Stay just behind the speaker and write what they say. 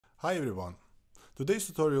Hi everyone! Today's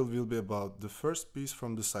tutorial will be about the first piece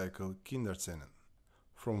from the cycle Kinderszenen,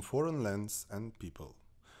 from foreign lands and people.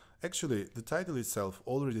 Actually, the title itself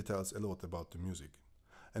already tells a lot about the music.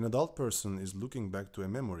 An adult person is looking back to a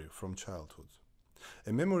memory from childhood,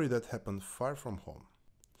 a memory that happened far from home.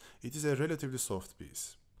 It is a relatively soft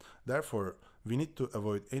piece. Therefore, we need to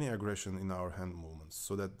avoid any aggression in our hand movements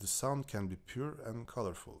so that the sound can be pure and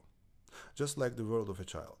colorful, just like the world of a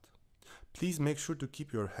child. Please make sure to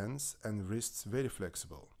keep your hands and wrists very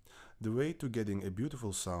flexible. The way to getting a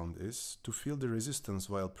beautiful sound is to feel the resistance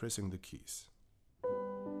while pressing the keys.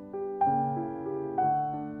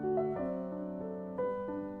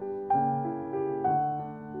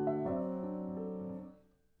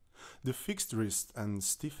 The fixed wrist and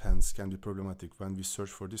stiff hands can be problematic when we search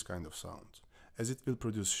for this kind of sound, as it will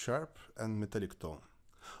produce sharp and metallic tone.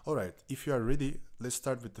 Alright, if you are ready, let's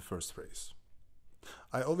start with the first phrase.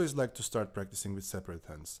 I always like to start practicing with separate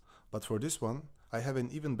hands, but for this one, I have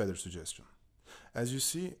an even better suggestion. As you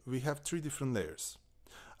see, we have 3 different layers.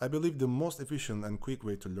 I believe the most efficient and quick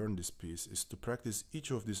way to learn this piece is to practice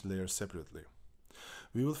each of these layers separately.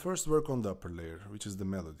 We will first work on the upper layer, which is the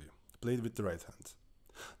melody, played with the right hand.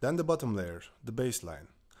 Then the bottom layer, the bass line,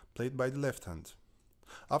 played by the left hand.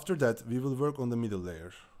 After that, we will work on the middle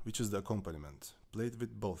layer, which is the accompaniment, played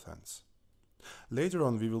with both hands. Later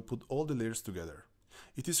on, we will put all the layers together.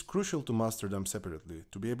 It is crucial to master them separately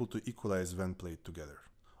to be able to equalize when played together.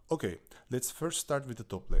 Okay, let's first start with the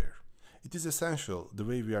top layer. It is essential the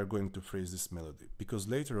way we are going to phrase this melody, because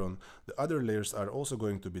later on, the other layers are also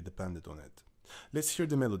going to be dependent on it. Let's hear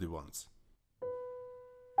the melody once.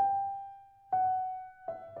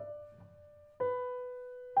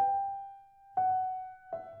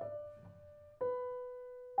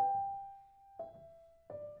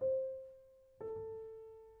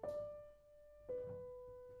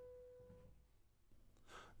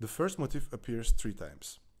 The first motif appears 3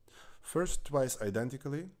 times. First twice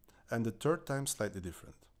identically, and the third time slightly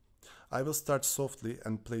different. I will start softly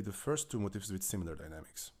and play the first 2 motifs with similar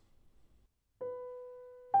dynamics.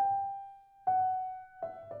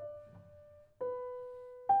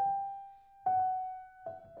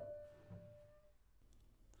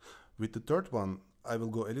 With the third one, I will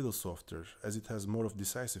go a little softer, as it has more of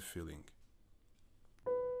decisive feeling.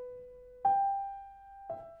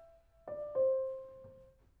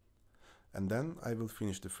 And then I will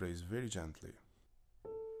finish the phrase very gently.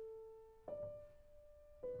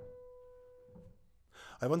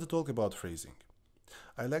 I want to talk about phrasing.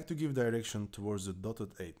 I like to give direction towards the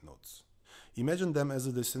dotted 8 notes. Imagine them as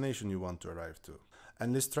a destination you want to arrive to,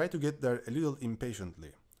 and let's try to get there a little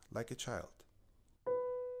impatiently, like a child.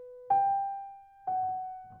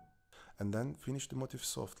 And then finish the motif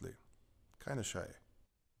softly, kinda shy.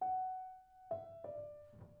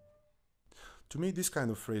 To me, this kind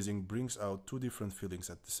of phrasing brings out 2 different feelings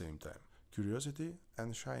at the same time, curiosity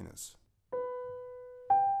and shyness.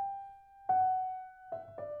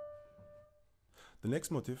 The next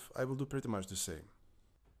motif, I will do pretty much the same.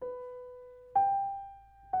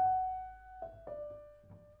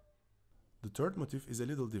 The third motif is a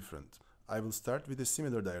little different. I will start with a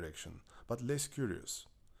similar direction, but less curious,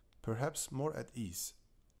 perhaps more at ease.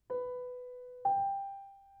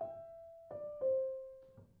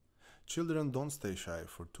 Children don't stay shy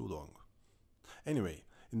for too long. Anyway,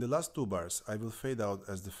 in the last 2 bars, I will fade out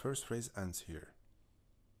as the first phrase ends here.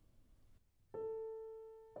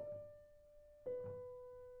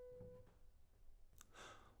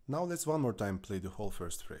 Now let's one more time play the whole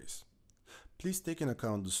first phrase. Please take in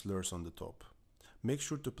account the slurs on the top. Make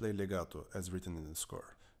sure to play legato as written in the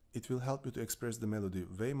score. It will help you to express the melody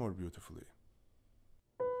way more beautifully.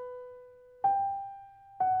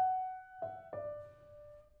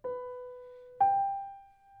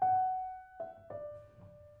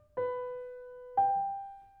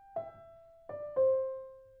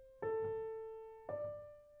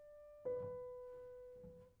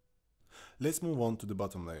 Let's move on to the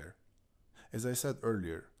bottom layer. As I said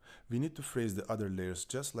earlier, we need to phrase the other layers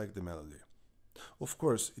just like the melody. Of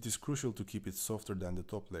course, it is crucial to keep it softer than the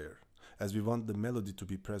top layer, as we want the melody to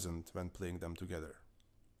be present when playing them together.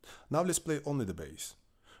 Now let's play only the bass.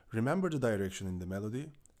 Remember the direction in the melody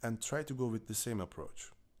and try to go with the same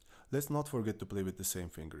approach. Let's not forget to play with the same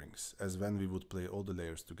fingerings, as when we would play all the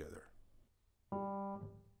layers together.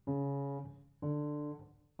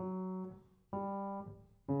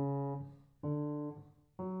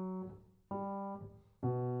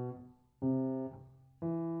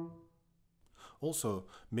 Also,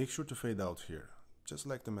 make sure to fade out here, just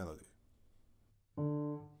like the melody.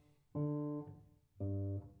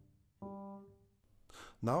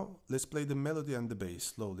 Now, let's play the melody and the bass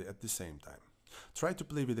slowly at the same time. Try to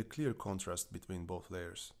play with a clear contrast between both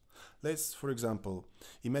layers. Let's, for example,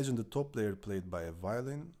 imagine the top layer played by a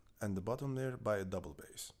violin and the bottom layer by a double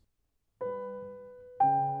bass.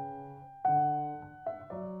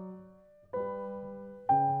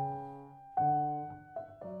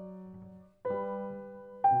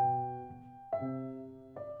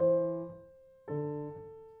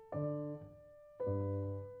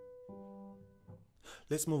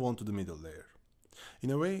 Let's move on to the middle layer.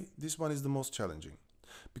 In a way, this one is the most challenging,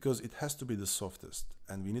 because it has to be the softest,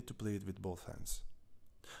 and we need to play it with both hands.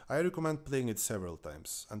 I recommend playing it several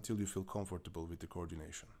times until you feel comfortable with the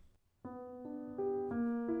coordination.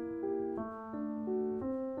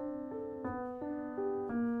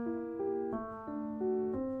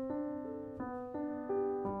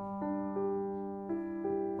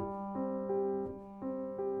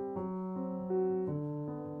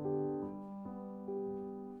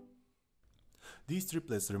 These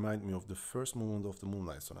triplets remind me of the first movement of the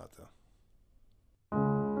Moonlight Sonata.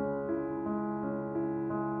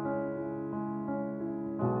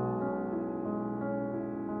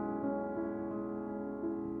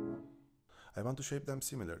 I want to shape them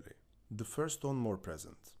similarly. The first tone more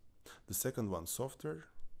present, the second one softer,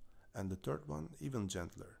 and the third one even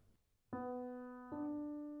gentler.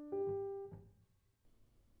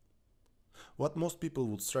 What most people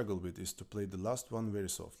would struggle with is to play the last one very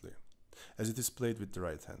softly, as it is played with the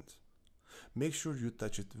right hand. Make sure you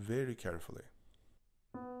touch it very carefully.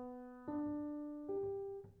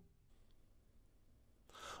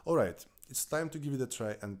 Alright, it's time to give it a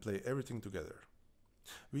try and play everything together.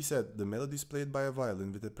 We said the melody is played by a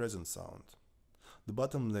violin with a present sound, the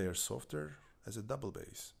bottom layer softer as a double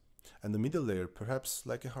bass, and the middle layer perhaps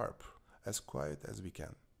like a harp, as quiet as we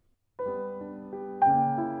can.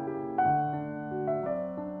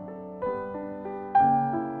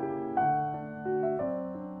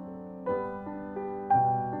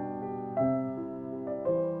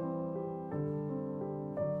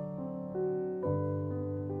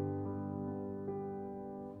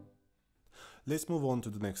 Let's move on to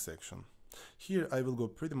the next section. Here I will go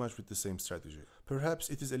pretty much with the same strategy. Perhaps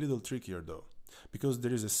it is a little trickier though, because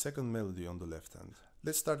there is a second melody on the left hand.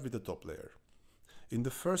 Let's start with the top layer. In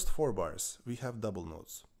the first 4 bars, we have double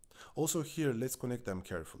notes. Also here, let's connect them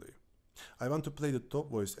carefully. I want to play the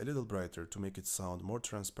top voice a little brighter to make it sound more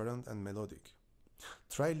transparent and melodic.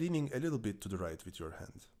 Try leaning a little bit to the right with your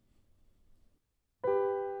hand.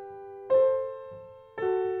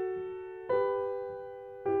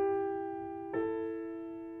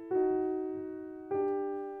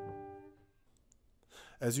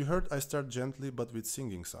 As you heard, I start gently but with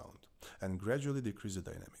singing sound, and gradually decrease the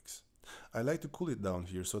dynamics. I like to cool it down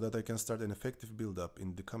here so that I can start an effective build-up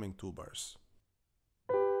in the coming 2 bars.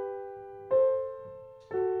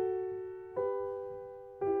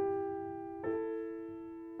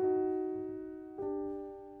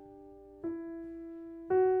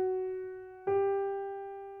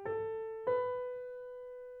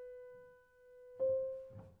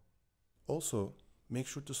 Also, make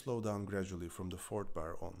sure to slow down gradually from the 4th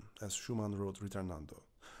bar on, as Schumann wrote Ritardando.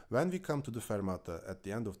 When we come to the fermata at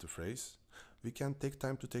the end of the phrase, we can take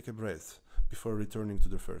time to take a breath before returning to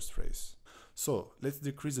the first phrase. So, let's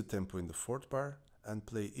decrease the tempo in the 4th bar and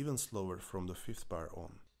play even slower from the 5th bar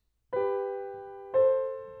on.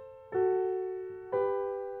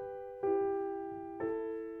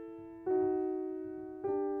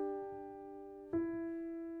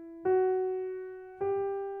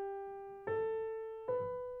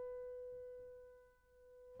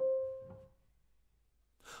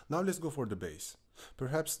 Now let's go for the bass.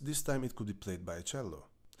 Perhaps this time it could be played by a cello.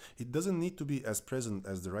 It doesn't need to be as present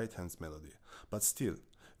as the right hand's melody, but still,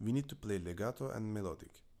 we need to play legato and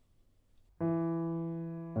melodic.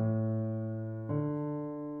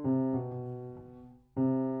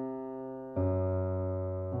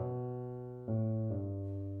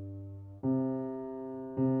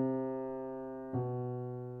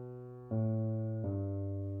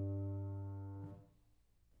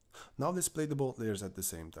 Now let's play the both layers at the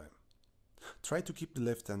same time. Try to keep the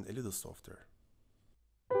left hand a little softer.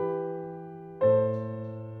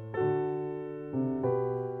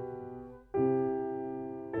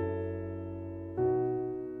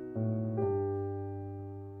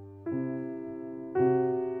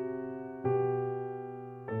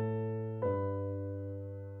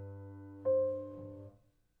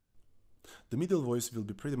 The middle voice will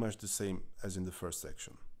be pretty much the same as in the first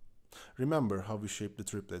section. Remember how we shaped the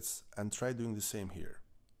triplets and try doing the same here.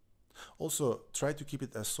 Also, try to keep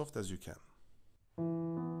it as soft as you can.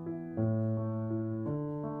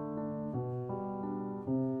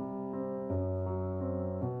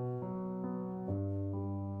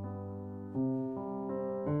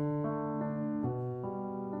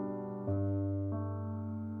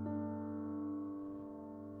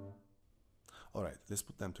 Alright, let's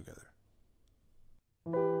put them together.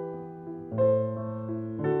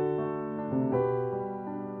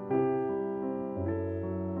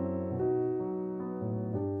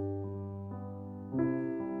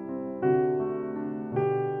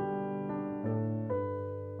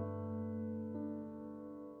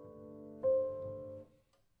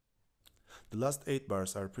 The last 8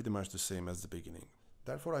 bars are pretty much the same as the beginning,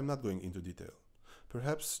 therefore I'm not going into detail.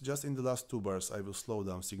 Perhaps just in the last 2 bars I will slow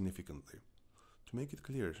down significantly, to make it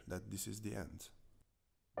clear that this is the end.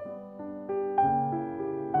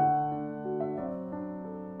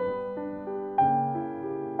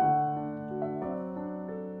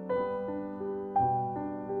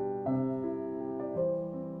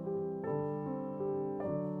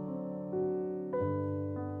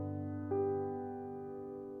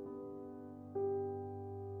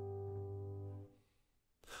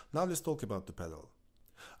 Now let's talk about the pedal.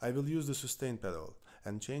 I will use the sustain pedal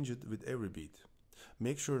and change it with every beat.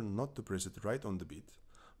 Make sure not to press it right on the beat,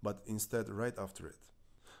 but instead right after it.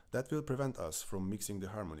 That will prevent us from mixing the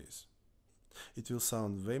harmonies. It will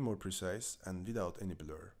sound way more precise and without any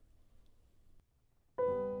blur.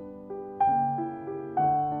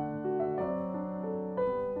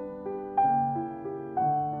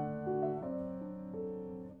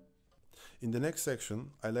 In the next section,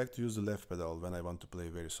 I like to use the left pedal when I want to play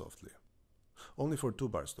very softly. Only for 2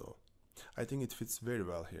 bars though. I think it fits very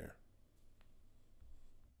well here.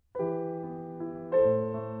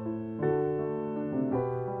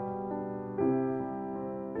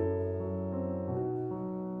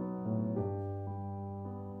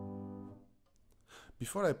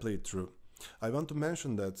 Before I play it through, I want to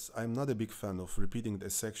mention that I'm not a big fan of repeating a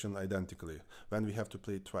section identically when we have to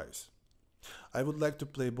play it twice. I would like to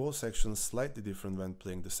play both sections slightly different when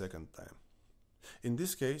playing the second time. In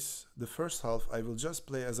this case, the first half I will just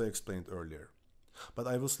play as I explained earlier, but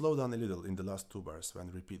I will slow down a little in the last 2 bars when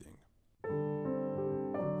repeating.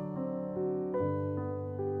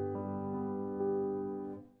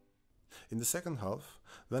 In the second half,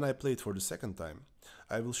 when I play it for the second time,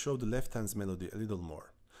 I will show the left hand's melody a little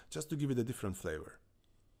more, just to give it a different flavor.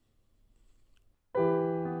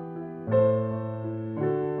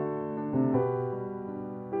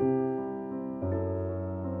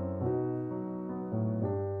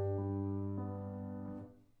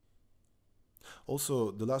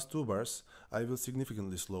 Also, the last 2 bars I will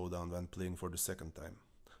significantly slow down when playing for the second time,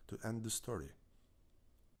 to end the story.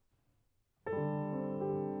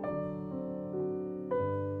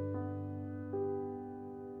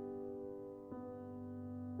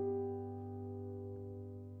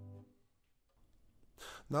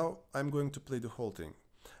 Now I'm going to play the whole thing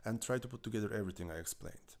and try to put together everything I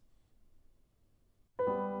explained.